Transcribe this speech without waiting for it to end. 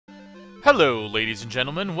Hello, ladies and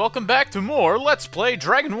gentlemen. Welcome back to more Let's Play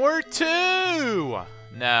Dragon Warrior 2!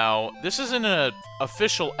 Now, this isn't an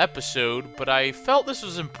official episode, but I felt this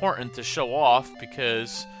was important to show off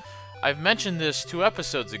because I've mentioned this 2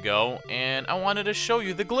 episodes ago, and I wanted to show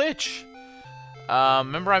you the glitch.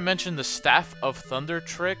 Remember I mentioned the Staff of Thunder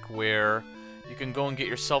trick, where you can go and get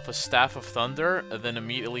yourself a Staff of Thunder, and then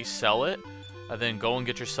immediately sell it? And then go and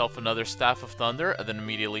get yourself another Staff of Thunder, and then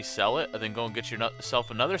immediately sell it, and then go and get yourself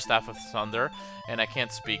another Staff of Thunder, and I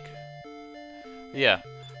can't speak. Yeah.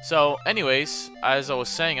 So, anyways, as I was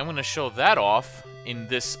saying, I'm going to show that off in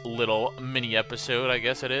this little mini-episode, I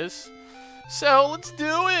guess it is. So, let's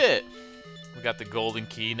do it! We got the golden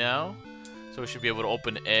key now, so we should be able to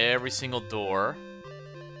open every single door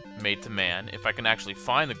made to man, if I can actually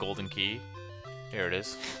find the golden key. Here it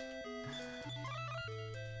is.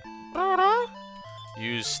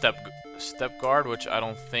 Use step guard, which I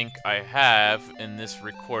don't think I have in this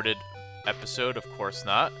recorded episode. Of course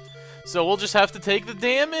not. So we'll just have to take the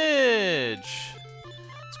damage.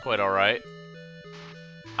 It's quite alright.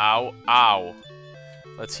 Ow, ow.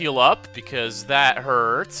 Let's heal up, because that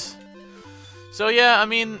hurts. So yeah, I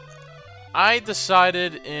mean, I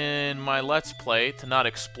decided in my Let's Play to not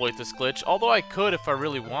exploit this glitch, although I could if I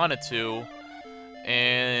really wanted to.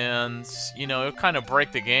 And, you know, it kind of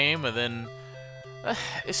break the game, and then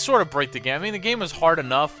it sort of break the game. I mean, the game is hard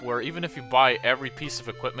enough where even if you buy every piece of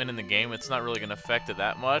equipment in the game, it's not really going to affect it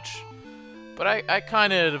that much. But I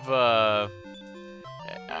kind of, I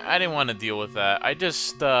didn't want to deal with that.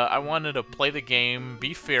 I wanted to play the game,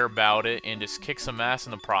 be fair about it, and just kick some ass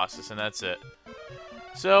in the process, and that's it.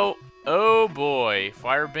 So, oh boy,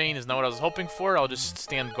 Firebane is not what I was hoping for. I'll just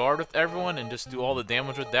stand guard with everyone and just do all the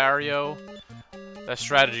damage with Dario. That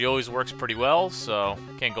strategy always works pretty well, so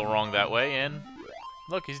can't go wrong that way, and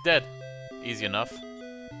look, he's dead. Easy enough.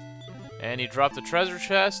 And he dropped the treasure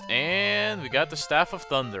chest, and we got the Staff of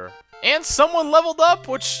Thunder. And someone leveled up,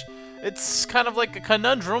 which it's kind of like a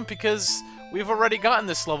conundrum because we've already gotten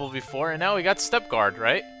this level before, and now we got Step Guard,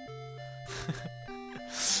 right?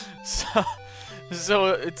 so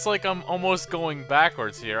it's like I'm almost going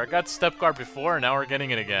backwards here. I got Step Guard before, and now we're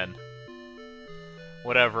getting it again.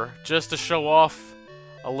 Whatever. Just to show off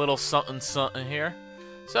a little something here.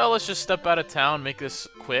 So let's just step out of town, make this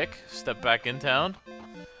quick, step back in town,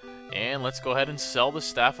 and let's go ahead and sell the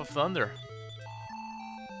Staff of Thunder.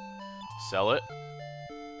 Sell it.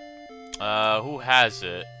 Who has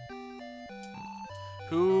it?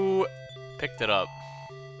 Who picked it up?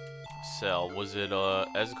 Sell. Was it,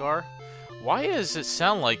 Esgar? Why does it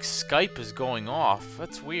sound like Skype is going off?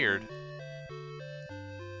 That's weird.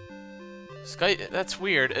 Skype, that's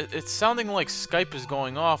weird. It's sounding like Skype is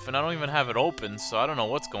going off, and I don't even have it open, so I don't know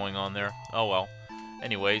what's going on there. Oh well.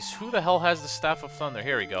 Anyways, who the hell has the Staff of Thunder?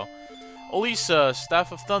 Here we go. Olisa,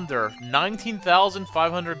 Staff of Thunder,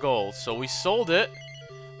 19,500 gold. So we sold it.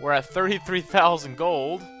 We're at 33,000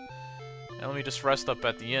 gold. And let me just rest up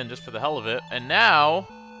at the end just for the hell of it. And now,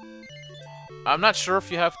 I'm not sure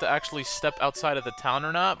if you have to actually step outside of the town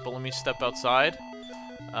or not, but let me step outside.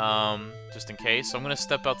 Just in case. So I'm going to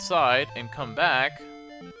step outside and come back.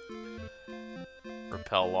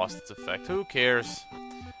 Repel lost its effect. Who cares?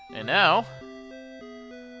 And now,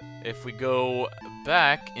 if we go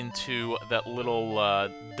back into that little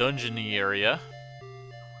dungeon-y area.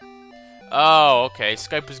 Oh, okay.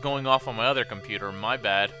 Skype is going off on my other computer. My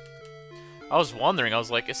bad. I was wondering. I was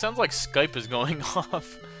like, it sounds like Skype is going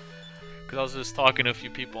off. Because I was just talking to a few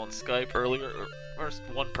people on Skype earlier. Or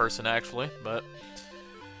one person, actually. But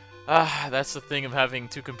that's the thing of having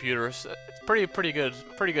 2 computers. It's pretty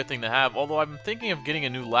good thing to have. Although I'm thinking of getting a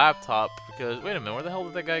new laptop because wait a minute, where the hell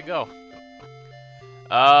did that guy go?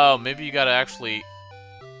 Oh, maybe you gotta actually.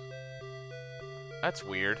 That's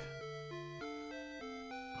weird.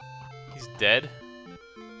 He's dead.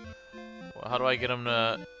 Well, how do I get him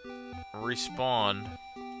to respawn?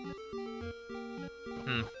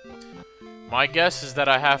 My guess is that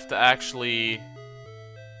I have to actually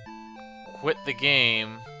quit the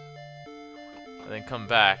game and then come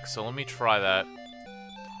back. So let me try that.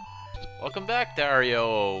 Welcome back,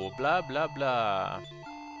 Dario. Blah, blah, blah.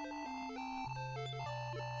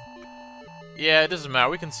 Yeah, it doesn't matter.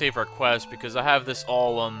 We can save our quest because I have this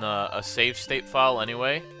all on a save state file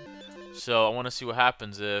anyway. So I want to see what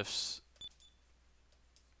happens if...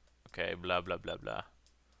 Okay, blah, blah, blah, blah.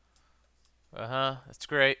 Uh-huh. It's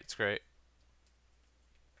great. It's great.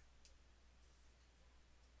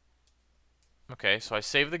 Okay, so I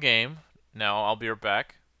save the game. Now I'll be right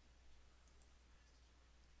back.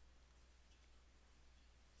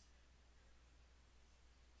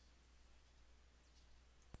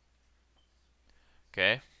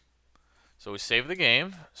 Okay. So we save the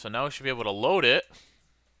game. So now we should be able to load it.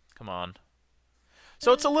 Come on.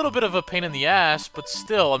 So it's a little bit of a pain in the ass, but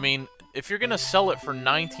still, I mean, if you're gonna sell it for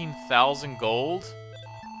 19,000 gold...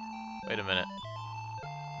 Wait a minute.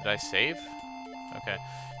 Did I save? Okay.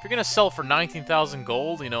 If you're gonna sell it for 19,000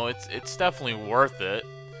 gold, you know, it's definitely worth it.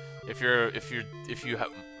 If you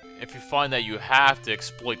find that you have to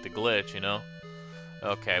exploit the glitch, you know.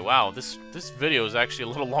 Okay, wow, this video is actually a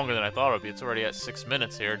little longer than I thought it would be. It's already at 6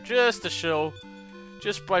 minutes here, just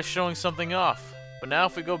by showing something off. But now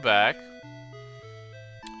if we go back,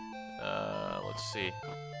 let's see.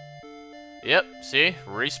 Yep, see,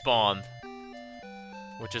 respawn,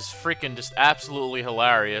 which is freaking just absolutely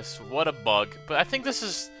hilarious. What a bug! But I think this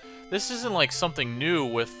isn't like something new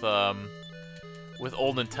with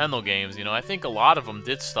old Nintendo games. You know, I think a lot of them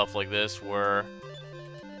did stuff like this where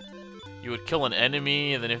you would kill an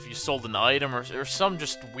enemy, and then if you sold an item or some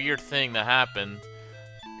just weird thing that happened,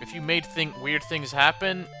 if you made weird things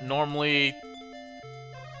happen, normally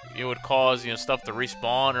it would cause, you know, stuff to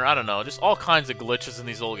respawn, or I don't know, just all kinds of glitches in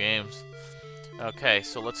these old games. Okay,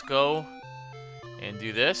 so let's go and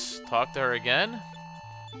do this. Talk to her again.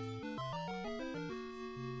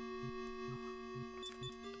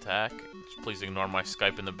 Attack. Just please ignore my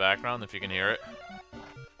Skype in the background if you can hear it.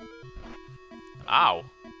 Ow.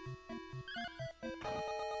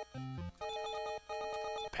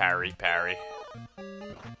 Parry, parry.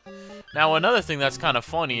 Now, another thing that's kind of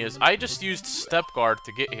funny is I just used step guard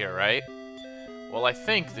to get here, right? Well, I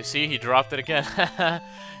think, see, he dropped it again.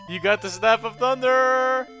 You got the Staff of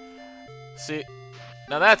Thunder! See,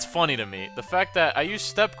 now that's funny to me. The fact that I used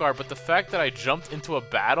step guard, but the fact that I jumped into a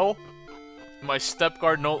battle, my step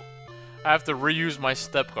guard, no, I have to reuse my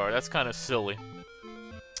step guard. That's kind of silly.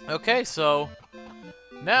 Okay, so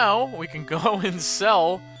now we can go and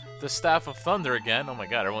sell the Staff of Thunder again. Oh my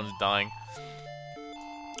god, everyone's dying.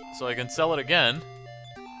 So I can sell it again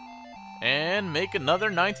and make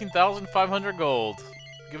another 19,500 gold,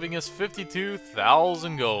 giving us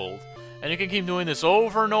 52,000 gold. And you can keep doing this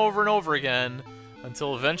over and over and over again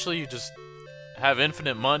until eventually you just have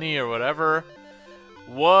infinite money or whatever.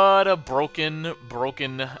 What a broken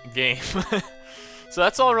game. So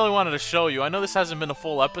that's all I really wanted to show you. I know this hasn't been a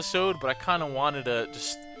full episode, but I kind of wanted to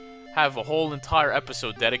just have a whole entire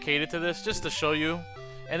episode dedicated to this, just to show you.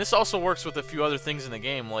 And this also works with a few other things in the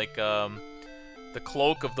game, like the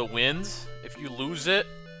Cloak of the Winds. If you lose it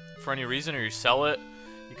for any reason, or you sell it,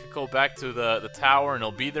 you could go back to the tower and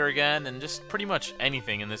it'll be there again, and just pretty much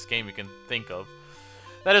anything in this game you can think of.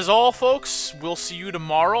 That is all, folks. We'll see you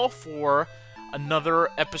tomorrow for another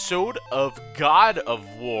episode of God of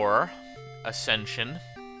War Ascension.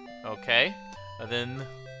 Okay? And then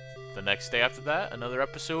the next day after that, another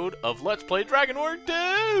episode of Let's Play Dragon War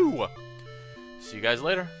 2! See you guys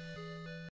later.